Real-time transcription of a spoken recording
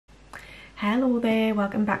Hello there,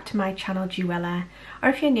 welcome back to my channel Juella, or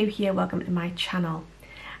if you're new here, welcome to my channel.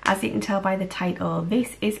 As you can tell by the title,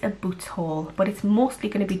 this is a boots haul, but it's mostly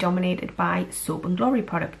going to be dominated by Soap and Glory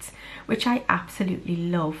products, which I absolutely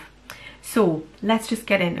love. So let's just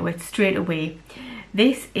get into it straight away.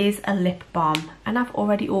 This is a lip balm and I've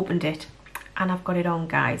already opened it and I've got it on,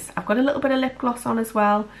 guys. I've got a little bit of lip gloss on as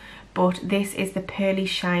well, but this is the Pearly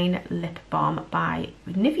Shine Lip Balm by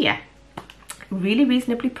Nivea. Really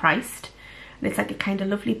reasonably priced. And it's like a kind of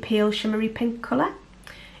lovely pale shimmery pink colour.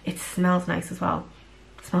 It smells nice as well.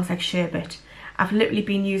 It smells like sherbet. I've literally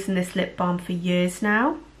been using this lip balm for years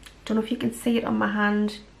now. Don't know if you can see it on my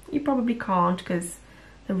hand. You probably can't because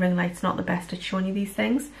the ring light's not the best at showing you these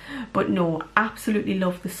things. But no, absolutely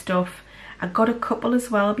love the stuff. I got a couple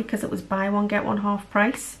as well because it was buy one get one half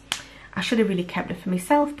price. I should have really kept it for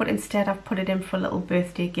myself, but instead I've put it in for a little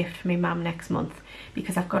birthday gift for my mum next month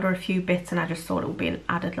because I've got her a few bits and I just thought it would be an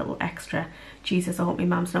added little extra. Jesus, I hope my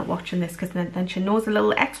mum's not watching this because then she knows a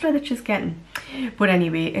little extra that she's getting. But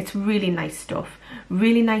anyway, it's really nice stuff.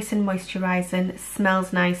 Really nice and moisturising,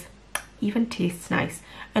 smells nice, even tastes nice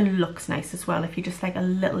and looks nice as well if you just like a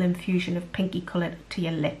little infusion of pinky colour to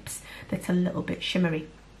your lips that's a little bit shimmery.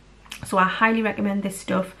 So I highly recommend this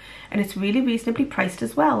stuff, and it's really reasonably priced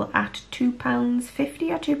as well at £2.50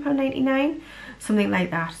 or £2.99, something like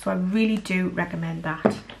that. So I really do recommend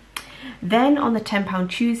that. Then on the £10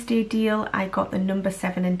 Tuesday deal, I got the No.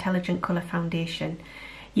 7 Intelligent Colour Foundation.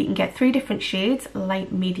 You can get 3 different shades,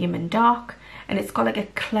 light, medium and dark, and it's got like a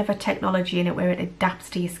clever technology in it where it adapts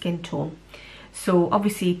to your skin tone. So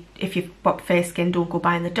obviously if you've got fair skin, don't go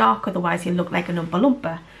buying the dark, otherwise you'll look like an Oompa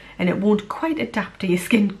Loompa and it won't quite adapt to your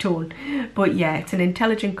skin tone. But yeah, it's an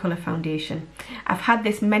intelligent colour foundation. I've had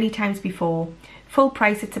this many times before. Full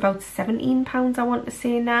price, it's about £17 I want to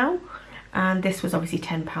say now, and this was obviously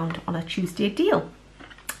 £10 on a Tuesday deal.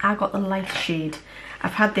 I got the light shade.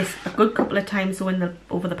 I've had this a good couple of times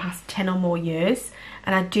over the past 10 or more years,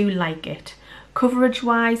 and I do like it. Coverage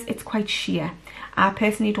wise, it's quite sheer. I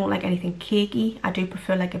personally don't like anything cakey. I do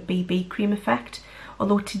prefer like a BB cream effect,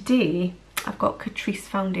 although today I've got Catrice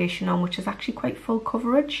foundation on, which is actually quite full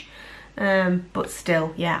coverage, but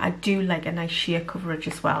still, yeah, I do like a nice sheer coverage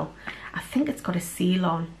as well. I think it's got a seal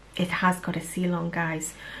on. It has got a seal on,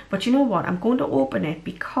 guys, but you know what, I'm going to open it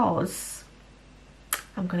because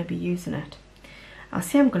I'm going to be using it. I'll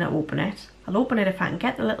say I'm going to open it. I'll open it if I can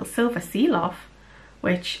get the little silver seal off,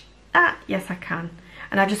 which yes I can,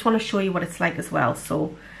 and I just want to show you what it's like as well.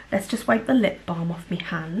 So let's just wipe the lip balm off my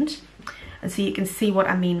hand and so you can see what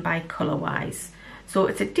I mean by colour wise. So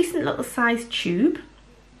it's a decent little sized tube.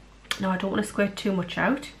 Now I don't want to squirt too much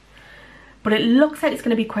out, but it looks like it's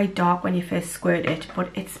going to be quite dark when you first squirt it, but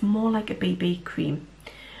it's more like a BB cream.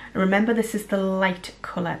 And remember, this is the light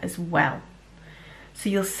colour as well, so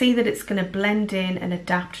you'll see that it's going to blend in and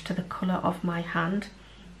adapt to the colour of my hand.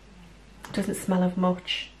 It doesn't smell of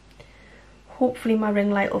much. Hopefully my ring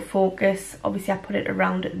light will focus. Obviously I put it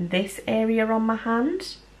around this area on my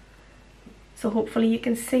hand, so hopefully you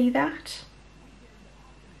can see that.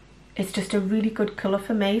 It's just a really good colour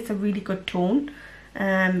for me. It's a really good tone,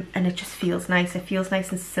 and it just feels nice. It feels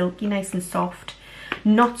nice and silky, nice and soft.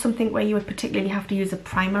 Not something where you would particularly have to use a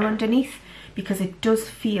primer underneath, because it does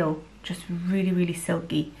feel just really, really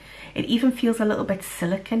silky. It even feels a little bit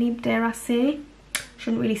silicone-y, dare I say.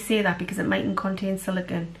 Shouldn't really say that because it mightn't contain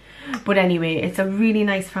silicone. But anyway, it's a really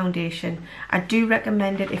nice foundation. I do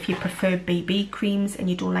recommend it if you prefer BB creams and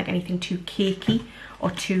you don't like anything too cakey or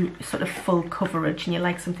too sort of full coverage and you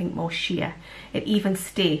like something more sheer. It even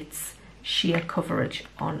states sheer coverage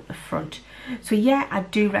on the front. So yeah, I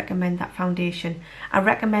do recommend that foundation. I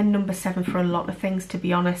recommend No. 7 for a lot of things, to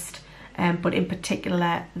be honest, but in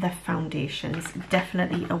particular the foundations.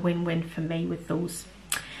 Definitely a win-win for me with those.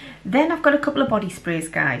 Then I've got a couple of body sprays,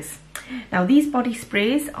 guys. Now these body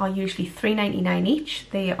sprays are usually £3.99 each.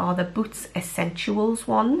 They are the Boots Essentials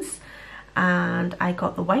ones, and I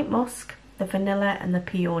got the White Musk, the Vanilla and the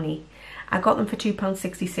Peony. I got them for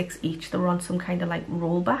 £2.66 each. They were on some kind of like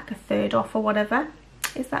rollback, a third off or whatever.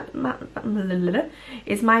 Is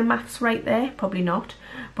my maths right there? Probably not,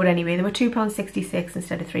 but anyway, they were £2.66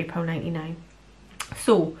 instead of £3.99.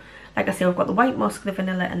 So like I say, I've got the White Musk, the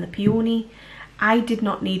Vanilla and the Peony. I did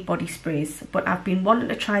not need body sprays, but I've been wanting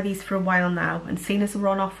to try these for a while now, and seeing as they were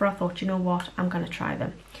on offer, I thought, you know what, I'm going to try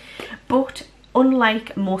them. But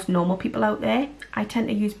unlike most normal people out there, I tend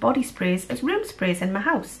to use body sprays as room sprays in my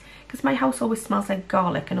house, because my house always smells like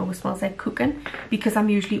garlic and always smells like cooking, because I'm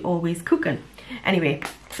usually always cooking. Anyway,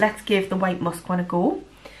 let's give the White Musk one a go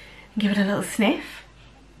and give it a little sniff.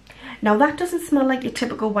 Now that doesn't smell like your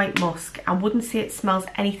typical white musk. I wouldn't say it smells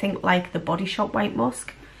anything like the Body Shop white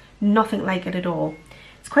musk, Nothing like it at all.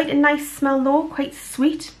 It's quite a nice smell though, quite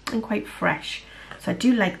sweet and quite fresh. So I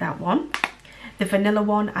do like that one. The vanilla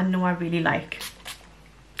one I know I really like.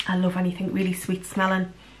 I love anything really sweet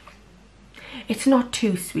smelling. It's not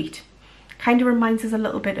too sweet. Kind of reminds us a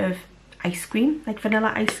little bit of ice cream, like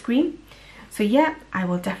vanilla ice cream. So yeah, I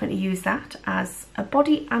will definitely use that as a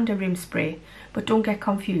body and a room spray. But don't get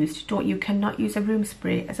confused. You cannot use a room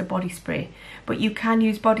spray as a body spray. But you can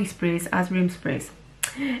use body sprays as room sprays.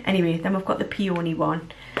 Anyway, then we've got the peony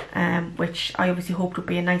one, which I obviously hoped would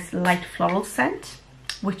be a nice light floral scent,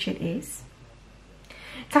 which it is.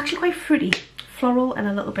 It's actually quite fruity, floral and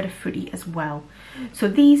a little bit of fruity as well. So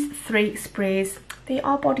these 3 sprays, they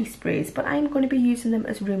are body sprays, but I'm going to be using them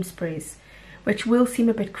as room sprays, which will seem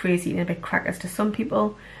a bit crazy and a bit crackers to some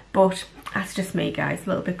people, but that's just me, guys. A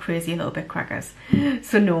little bit crazy, a little bit crackers.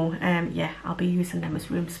 So no, yeah, I'll be using them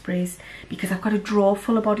as room sprays because I've got a drawer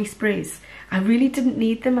full of body sprays. I really didn't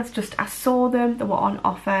need them. I saw them, they were on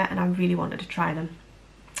offer and I really wanted to try them.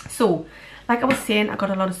 So, like I was saying, I got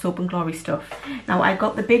a lot of Soap and Glory stuff. Now, I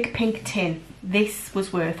got the big pink tin. This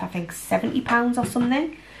was worth, I think, £70 or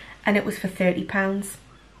something, and it was for £30.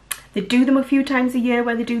 They do them a few times a year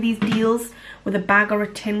where they do these deals with a bag or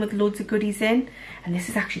a tin with loads of goodies in, and this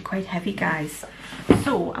is actually quite heavy, guys.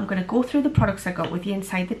 So I'm going to go through the products I got with you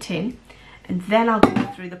inside the tin, and then I'll go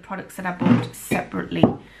through the products that I bought separately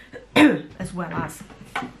as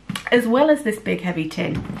well as this big heavy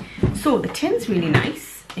tin. So the tin's really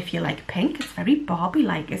nice if you like pink. It's very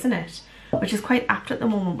Barbie-like, isn't it? Which is quite apt at the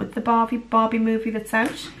moment with the Barbie movie that's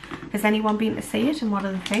out. Has anyone been to see it, and what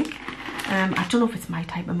do they think? I don't know if it's my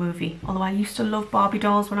type of movie, although I used to love Barbie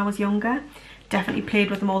dolls when I was younger. Definitely played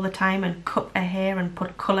with them all the time and cut their hair and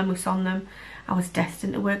put colour mousse on them. I was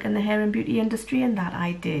destined to work in the hair and beauty industry, and that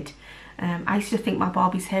I did. I used to think my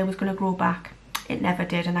Barbie's hair was going to grow back. It never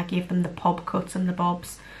did, and I gave them the pob cuts and the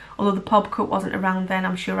bobs. Although the pob cut wasn't around then,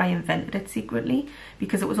 I'm sure I invented it secretly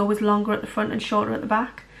because it was always longer at the front and shorter at the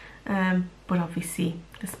back. But obviously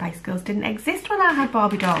the Spice Girls didn't exist when I had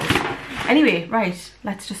Barbie dolls. Anyway, right,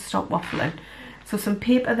 let's just stop waffling. So some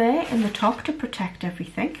paper there in the top to protect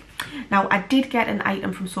everything. Now, I did get an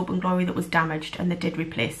item from Soap and Glory that was damaged and they did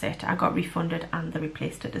replace it. I got refunded and they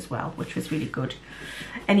replaced it as well, which was really good.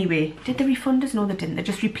 Anyway, did they refund us? No, they didn't. They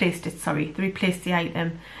just replaced it, sorry. They replaced the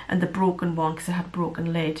item and the broken one because it had a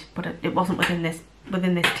broken lid, but it wasn't within this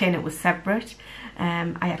tin, it was separate.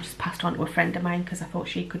 I had just passed on to a friend of mine because I thought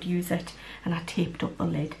she could use it, and I taped up the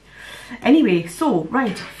lid. Anyway, so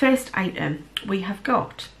right, first item we have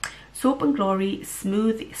got Soap and Glory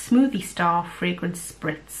Smoothie Star Fragrance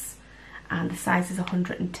Spritz, and the size is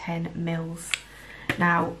 110 mils.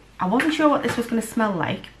 Now, I wasn't sure what this was going to smell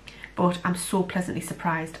like, but I'm so pleasantly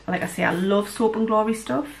surprised. Like I say, I love Soap and Glory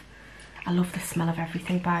stuff. I love the smell of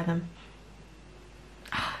everything by them.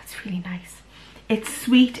 Oh, it's really nice. It's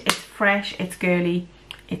sweet, it's fresh, it's girly,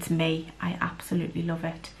 it's me. I absolutely love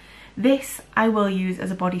it. This I will use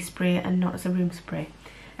as a body spray and not as a room spray,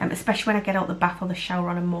 especially when I get out the bath or the shower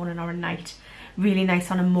on a morning or a night. Really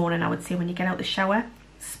nice on a morning, I would say, when you get out the shower,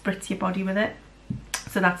 spritz your body with it.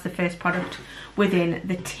 So that's the first product within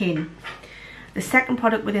the tin. The second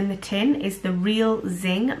product within the tin is the Real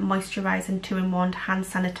Zing Moisturising 2-in-1 Hand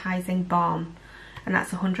Sanitizing Balm, and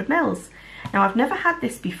that's 100 mils. Now, I've never had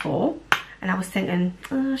this before, and I was thinking,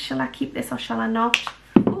 oh, shall I keep this or shall I not?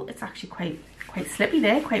 Oh, it's actually quite slippy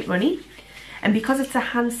there, quite runny. And because it's a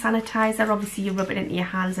hand sanitizer, obviously you rub it into your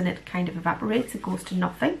hands and it kind of evaporates, it goes to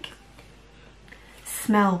nothing.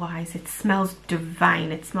 Smell wise, it smells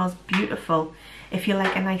divine, it smells beautiful. If you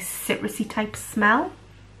like a nice citrusy type smell,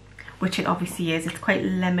 which it obviously is, it's quite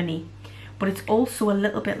lemony, but it's also a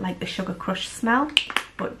little bit like the Sugar Crush smell,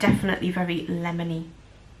 but definitely very lemony.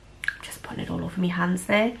 Just putting it all over my hands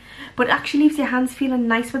there, but it actually leaves your hands feeling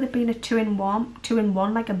nice with it being a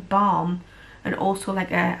two-in-one, like a balm and also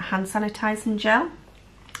like a hand sanitizing gel,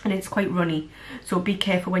 and it's quite runny, so be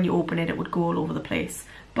careful when you open it, it would go all over the place,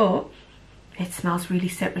 but it smells really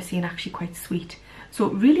citrusy and actually quite sweet. So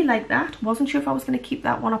really like that. Wasn't sure if I was going to keep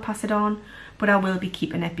that one or pass it on, but I will be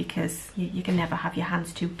keeping it because you can never have your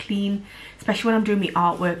hands too clean, especially when I'm doing my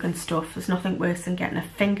artwork and stuff. There's nothing worse than getting a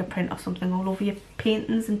fingerprint or something all over your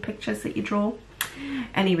paintings and pictures that you draw.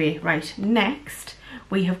 Anyway, right, next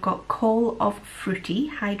we have got Call of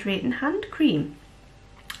Fruity Hydrating Hand Cream.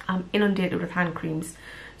 I'm inundated with hand creams,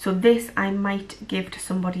 so this I might give to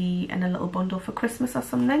somebody in a little bundle for Christmas or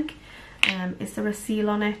something. Is there a seal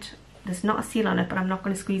on it? There's not a seal on it, but I'm not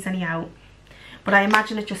going to squeeze any out. But I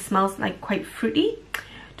imagine it just smells like quite fruity.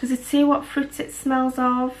 Does it say what fruits it smells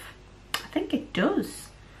of? I think it does.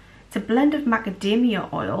 It's a blend of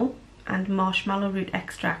macadamia oil and marshmallow root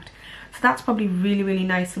extract. So that's probably really, really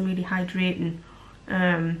nice and really hydrating.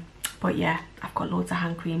 But yeah, I've got loads of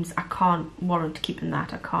hand creams. I can't warrant keeping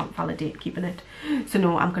that. I can't validate keeping it. So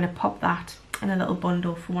no, I'm going to pop that in a little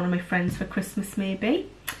bundle for one of my friends for Christmas maybe.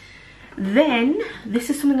 Then, this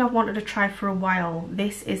is something I've wanted to try for a while.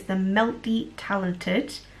 This is the Melty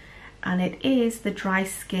Talented, and it is the Dry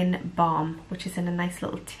Skin Balm, which is in a nice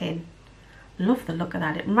little tin. Love the look of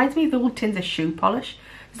that. It reminds me of the old tins of shoe polish.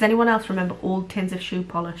 Does anyone else remember old tins of shoe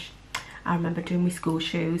polish? I remember doing my school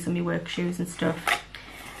shoes and my work shoes and stuff.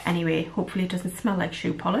 Anyway, hopefully it doesn't smell like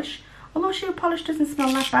shoe polish. Although shoe polish doesn't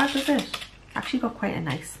smell that bad, does it? Actually got quite a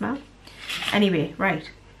nice smell. Anyway,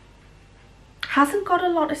 right. Hasn't got a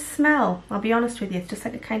lot of smell, I'll be honest with you. It's just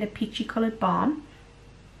like a kind of peachy coloured balm.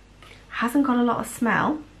 Hasn't got a lot of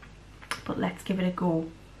smell, but let's give it a go.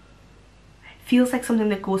 It feels like something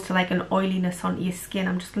that goes to like an oiliness onto your skin.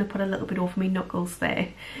 I'm just going to put a little bit over my knuckles there,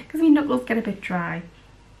 because my knuckles get a bit dry.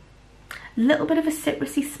 Little bit of a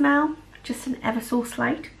citrusy smell, just an ever so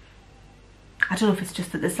slight. I don't know if it's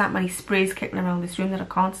just that there's that many sprays kicking around this room that I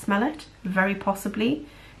can't smell it. Very possibly.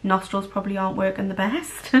 Nostrils probably aren't working the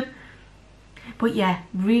best. But yeah,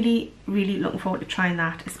 really, really looking forward to trying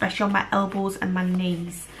that, especially on my elbows and my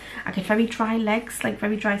knees. I get very dry legs, like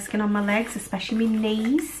very dry skin on my legs, especially my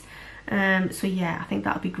knees. So yeah, I think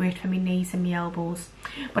that'll be great for my knees and my elbows.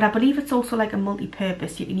 But I believe it's also like a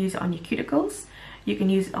multi-purpose. You can use it on your cuticles, you can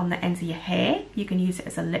use it on the ends of your hair, you can use it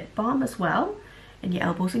as a lip balm as well, in your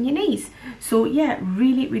elbows and your knees. So yeah,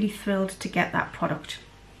 really, really thrilled to get that product.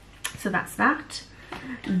 So that's that.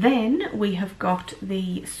 Then we have got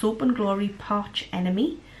the Soap and Glory Parch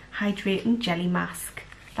Enemy Hydrating Jelly Mask.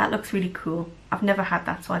 That looks really cool. I've never had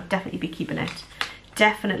that, so I'll definitely be keeping it.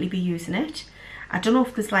 Definitely be using it. I don't know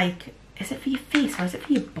if there's like, is it for your face or is it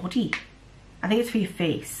for your body? I think it's for your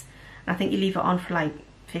face. And I think you leave it on for like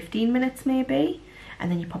 15 minutes maybe, and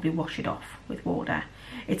then you probably wash it off with water.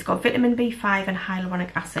 It's got vitamin B5 and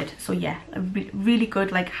hyaluronic acid. So yeah, a really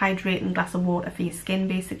good like hydrating glass of water for your skin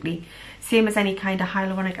basically. Same as any kind of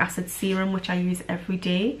hyaluronic acid serum, which I use every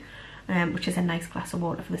day, which is a nice glass of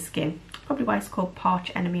water for the skin. Probably why it's called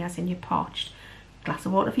Parch Enemy, as in your parched glass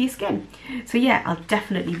of water for your skin. So yeah, I'll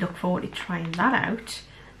definitely look forward to trying that out.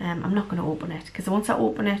 I'm not going to open it, because once I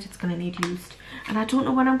open it, it's going to need used. And I don't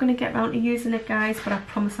know when I'm going to get around to using it, guys, but I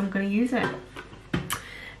promise I'm going to use it.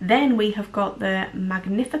 Then we have got the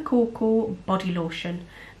Magnificoco Body Lotion.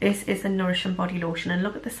 This is the Nourishing Body Lotion, and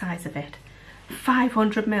look at the size of it.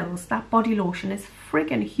 500 mils. That body lotion is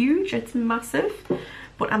friggin' huge. It's massive.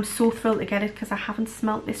 But I'm so thrilled to get it because I haven't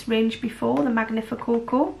smelt this range before, the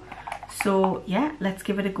Magnificoco. So yeah, let's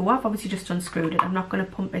give it a go. I've obviously just unscrewed it. I'm not going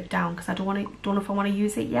to pump it down because I don't know if I want to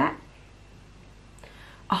use it yet.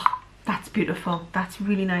 Oh, that's beautiful. That's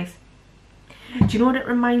really nice. Do you know what it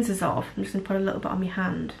reminds us of? I'm just going to put a little bit on my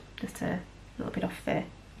hand, just a little bit off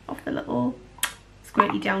the little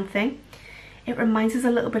squirty down thing. It reminds us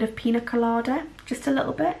a little bit of pina colada, just a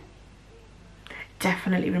little bit.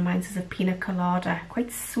 Definitely reminds us of pina colada.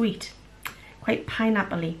 Quite sweet, quite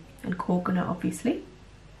pineapple-y, and coconut obviously.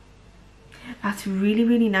 That's really,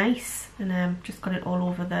 really nice. And just got it all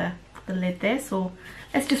over the lid there. So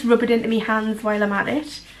let's just rub it into my hands while I'm at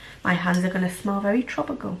it. My hands are going to smell very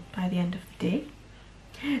tropical by the end of the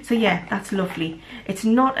day. So yeah, that's lovely. It's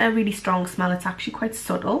not a really strong smell. It's actually quite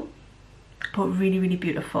subtle, but really, really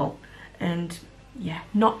beautiful. And yeah,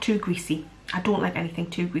 not too greasy. I don't like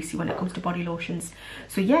anything too greasy when it comes to body lotions.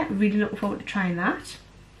 So yeah, really looking forward to trying that.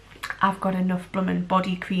 I've got enough blooming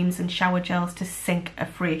body creams and shower gels to sink a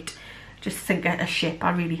freight. Just sink a ship,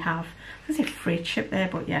 I really have. I say freight ship there,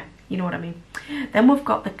 but yeah, you know what I mean. Then we've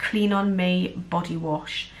got the Clean On Me Body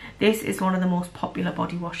Wash. This is one of the most popular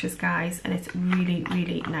body washes, guys, and it's really,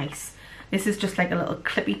 really nice. This is just like a little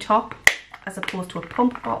clippy top as opposed to a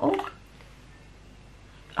pump bottle.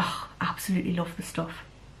 Oh, absolutely love the stuff.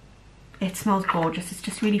 It smells gorgeous. It's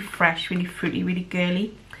just really fresh, really fruity, really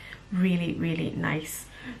girly. Really, really nice.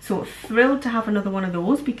 So thrilled to have another one of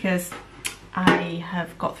those because I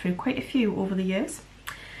have got through quite a few over the years.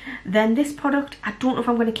 Then this product, I don't know if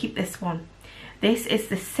I'm going to keep this one. This is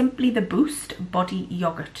the Simply the Boost Body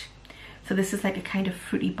Yogurt. So this is like a kind of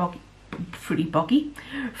fruity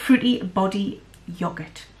body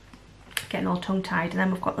yogurt. Getting all tongue-tied. And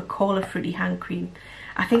then we've got the Cola Fruity Hand Cream.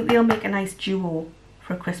 I think they'll make a nice duo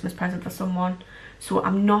for a Christmas present for someone. So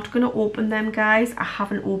I'm not going to open them, guys. I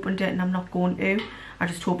haven't opened it and I'm not going to. I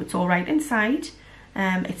just hope it's all right inside.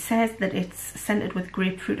 It says that it's scented with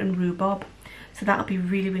grapefruit and rhubarb. So that'll be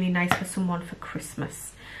really, really nice for someone for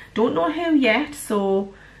Christmas. Don't know who yet,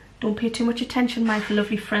 so don't pay too much attention, my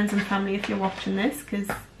lovely friends and family, if you're watching this, because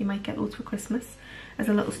you might get loads for Christmas as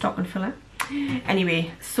a little stocking filler.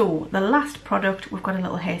 Anyway, so the last product, we've got a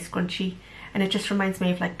little hair scrunchie, and it just reminds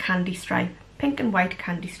me of like candy stripe, pink and white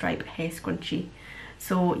candy stripe hair scrunchie.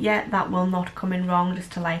 So yeah, that will not come in wrong,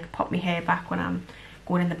 just to like pop my hair back when I'm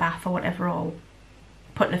going in the bath or whatever, or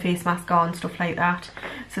putting a face mask on, stuff like that.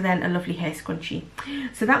 So then a lovely hair scrunchie.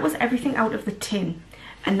 So that was everything out of the tin,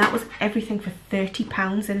 and that was everything for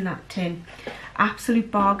 £30 in that tin.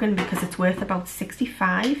 Absolute bargain, because it's worth about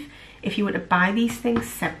 65. If you were to buy these things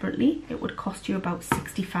separately, it would cost you about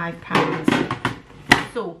 £65.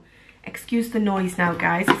 So excuse the noise now,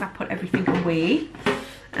 guys, as I put everything away.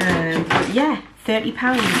 But yeah, £30,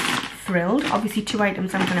 thrilled. Obviously 2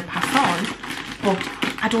 items I'm going to pass on, but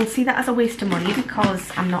I don't see that as a waste of money,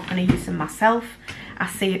 because I'm not going to use them myself. I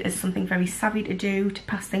see it as something very savvy to do, to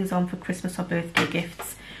pass things on for Christmas or birthday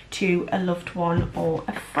gifts to a loved one or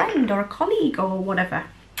a friend or a colleague or whatever.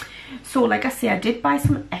 So like I say, I did buy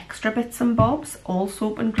some extra bits and bobs, all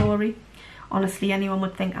Soap and Glory. Honestly, anyone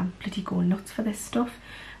would think I'm bloody going nuts for this stuff.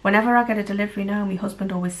 Whenever I get a delivery now, my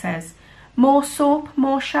husband always says, more soap,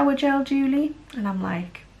 more shower gel, Julie. And I'm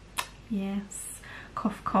like, yes,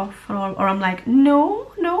 cough cough. Or I'm like, no,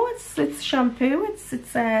 it's shampoo,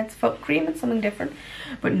 it's foot cream, it's something different.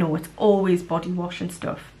 But no, it's always body wash and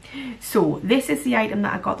stuff. So this is the item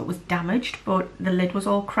that I got that was damaged, but the lid was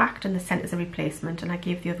all cracked and they sent as a replacement, and I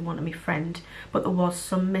gave the other one to my friend, but there was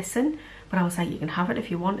some missing. But I was like, you can have it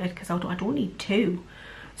if you want it, because I don't need 2.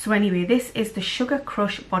 So anyway, this is the Sugar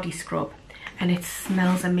Crush body scrub, and it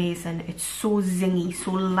smells amazing. It's so zingy,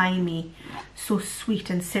 so limey, so sweet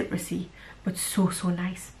and citrusy, but so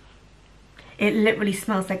nice. It literally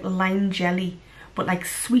smells like lime jelly, but like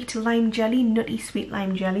sweet lime jelly, nutty sweet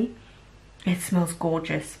lime jelly. It smells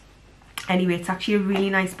gorgeous. Anyway, it's actually a really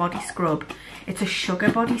nice body scrub. It's a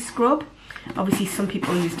sugar body scrub. Obviously some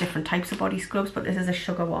people use different types of body scrubs, but this is a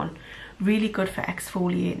sugar one. Really good for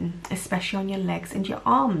exfoliating, especially on your legs and your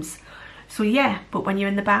arms. So yeah, but when you're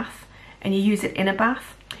in the bath and you use it in a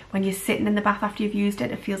bath, when you're sitting in the bath after you've used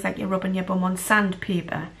it, it feels like you're rubbing your bum on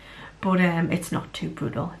sandpaper. But it's not too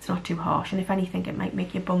brutal, it's not too harsh, and if anything it might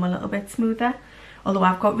make your bum a little bit smoother. Although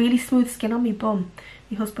I've got really smooth skin on my bum.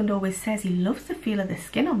 My husband always says he loves the feel of the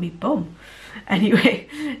skin on my bum. Anyway,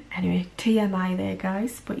 TMI there,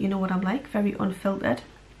 guys, but you know what I'm like, very unfiltered.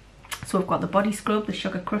 So we've got the body scrub, the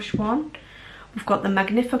Sugar Crush one. We've got the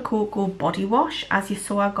Magnificoco body wash. As you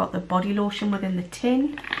saw, I've got the body lotion within the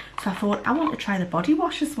tin. So I thought I want to try the body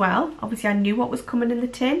wash as well. Obviously I knew what was coming in the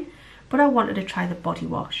tin, but I wanted to try the body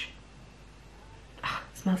wash. Ah,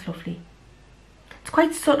 it smells lovely. It's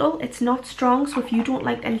quite subtle, it's not strong, so if you don't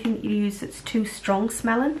like anything that you use that's too strong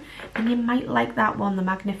smelling, then you might like that one, the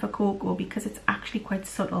Magnificoco, because it's actually quite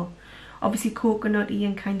subtle. Obviously coconutty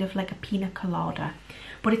and kind of like a pina colada,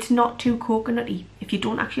 but it's not too coconutty. If you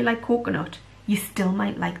don't actually like coconut, you still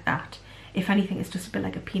might like that. If anything, it's just a bit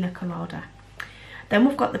like a pina colada. Then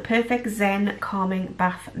we've got the Perfect Zen Calming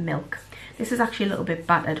Bath Milk. This is actually a little bit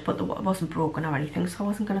battered, but it wasn't broken or anything, so I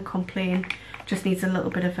wasn't going to complain. Just needs a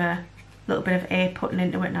little bit of air putting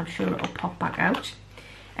into it, and I'm sure it'll pop back out.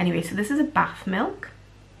 Anyway, so this is a bath milk.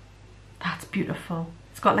 That's beautiful.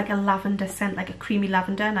 It's got like a lavender scent, like a creamy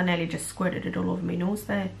lavender, and I nearly just squirted it all over my nose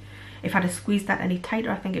there. If I'd have squeezed that any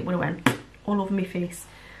tighter, I think it would have went all over my face,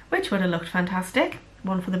 which would have looked fantastic.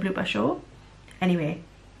 One for the blooper show. Anyway,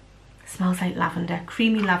 smells like lavender,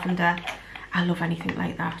 creamy lavender. I love anything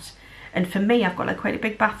like that. And for me, I've got like quite a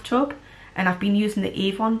big bathtub, and I've been using the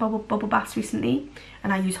Avon bubble baths recently,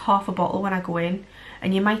 and I use half a bottle when I go in.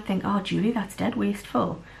 And you might think, oh Julie, that's dead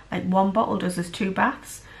wasteful, like 1 bottle does as 2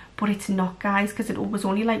 baths. But it's not, guys, because it was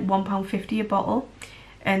only like £1.50 a bottle,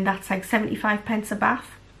 and that's like 75p a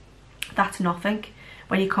bath. That's nothing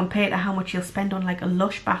when you compare to how much you'll spend on like a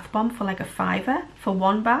Lush bath bomb for like a £5 for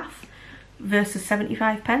 1 bath versus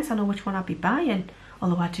 75p. I know which one I'd be buying,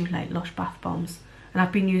 although I do like Lush bath bombs, and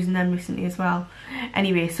I've been using them recently as well.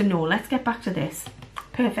 Anyway, so no, let's get back to this.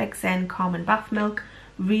 Perfect Zen Calming Bath Milk.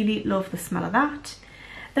 Really love the smell of that.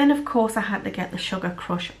 Then of course I had to get the Sugar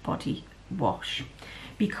Crush body wash,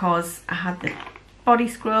 because I had the body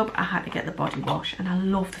scrub, I had to get the body wash, and I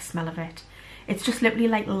love the smell of it. It's just literally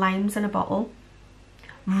like limes in a bottle.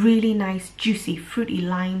 Really nice, juicy, fruity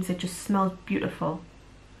limes. It just smells beautiful.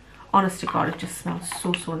 Honest to God, it just smells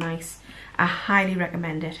so nice. I highly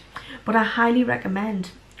recommend it. But I highly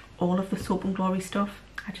recommend all of the Soap and Glory stuff.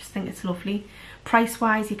 I just think it's lovely. Price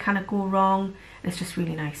wise, you cannot go wrong. It's just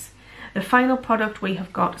really nice. The final product, we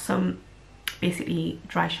have got some basically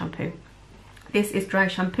dry shampoo. This is dry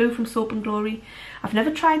shampoo from Soap and Glory. I've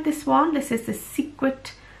never tried this one. This is the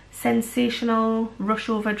Secret Sensational Rush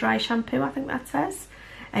Over Dry Shampoo, I think that says.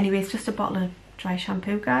 Anyway, it's just a bottle of dry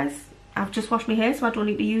shampoo, guys. I've just washed my hair, so I don't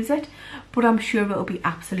need to use it, but I'm sure it'll be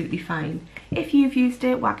absolutely fine. If you've used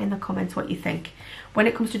it, whack in the comments what you think. When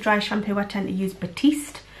it comes to dry shampoo, I tend to use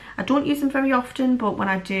Batiste. I don't use them very often, but when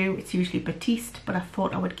I do, it's usually Batiste. But I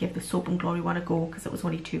thought I would give the Soap and Glory one a go because it was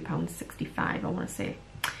only £2.65, I want to say.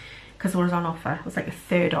 Because it was on offer. It was like a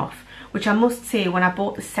third off. Which I must say, when I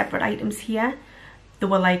bought the separate items here, they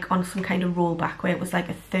were like on some kind of rollback where it was like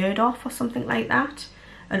a third off or something like that.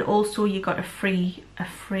 And also you got a free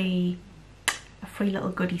little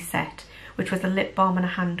goodie set, which was a lip balm and a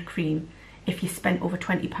hand cream if you spent over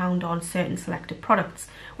 £20 on certain selected products,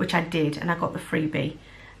 which I did, and I got the freebie.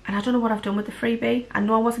 And I don't know what I've done with the freebie. I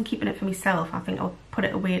know I wasn't keeping it for myself. I think I'll put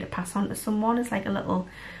it away to pass on to someone as like a little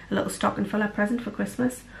stocking filler present for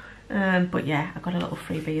Christmas. But yeah, I got a little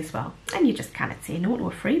freebie as well. And you just can't say no to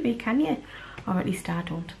a freebie, can you? Or at least I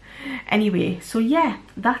don't. Anyway, so yeah,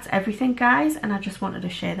 that's everything, guys. And I just wanted to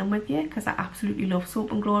share them with you because I absolutely love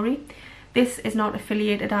Soap and Glory. This is not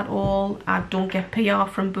affiliated at all. I don't get PR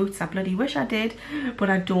from Boots. I bloody wish I did, but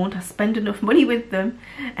I don't. I spend enough money with them.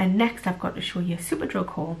 And next I've got to show you a Superdrug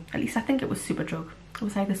haul. At least I think it was Superdrug. It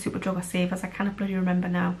was either Superdrug or Savers. I cannot bloody remember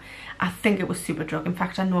now. I think it was Superdrug. In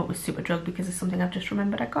fact, I know it was Superdrug because it's something I've just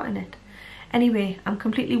remembered I got in it. Anyway, I'm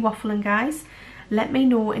completely waffling, guys. Let me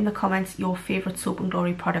know in the comments your favourite Soap and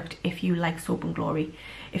Glory product if you like Soap and Glory.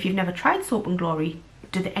 If you've never tried Soap and Glory,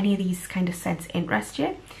 do any of these kind of scents interest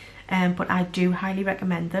you? But I do highly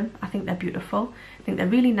recommend them. I think they're beautiful. I think they're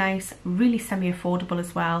really nice, really semi-affordable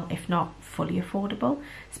as well, if not fully affordable,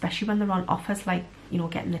 especially when they're on offers, like, you know,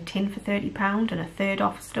 getting a tin for £30 and a third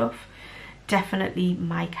off stuff. Definitely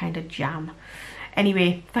my kind of jam.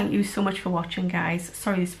 Anyway, thank you so much for watching, guys.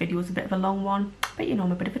 Sorry this video was a bit of a long one, but you know,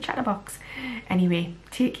 I'm a bit of a chatterbox. Anyway,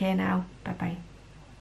 take care now. Bye bye.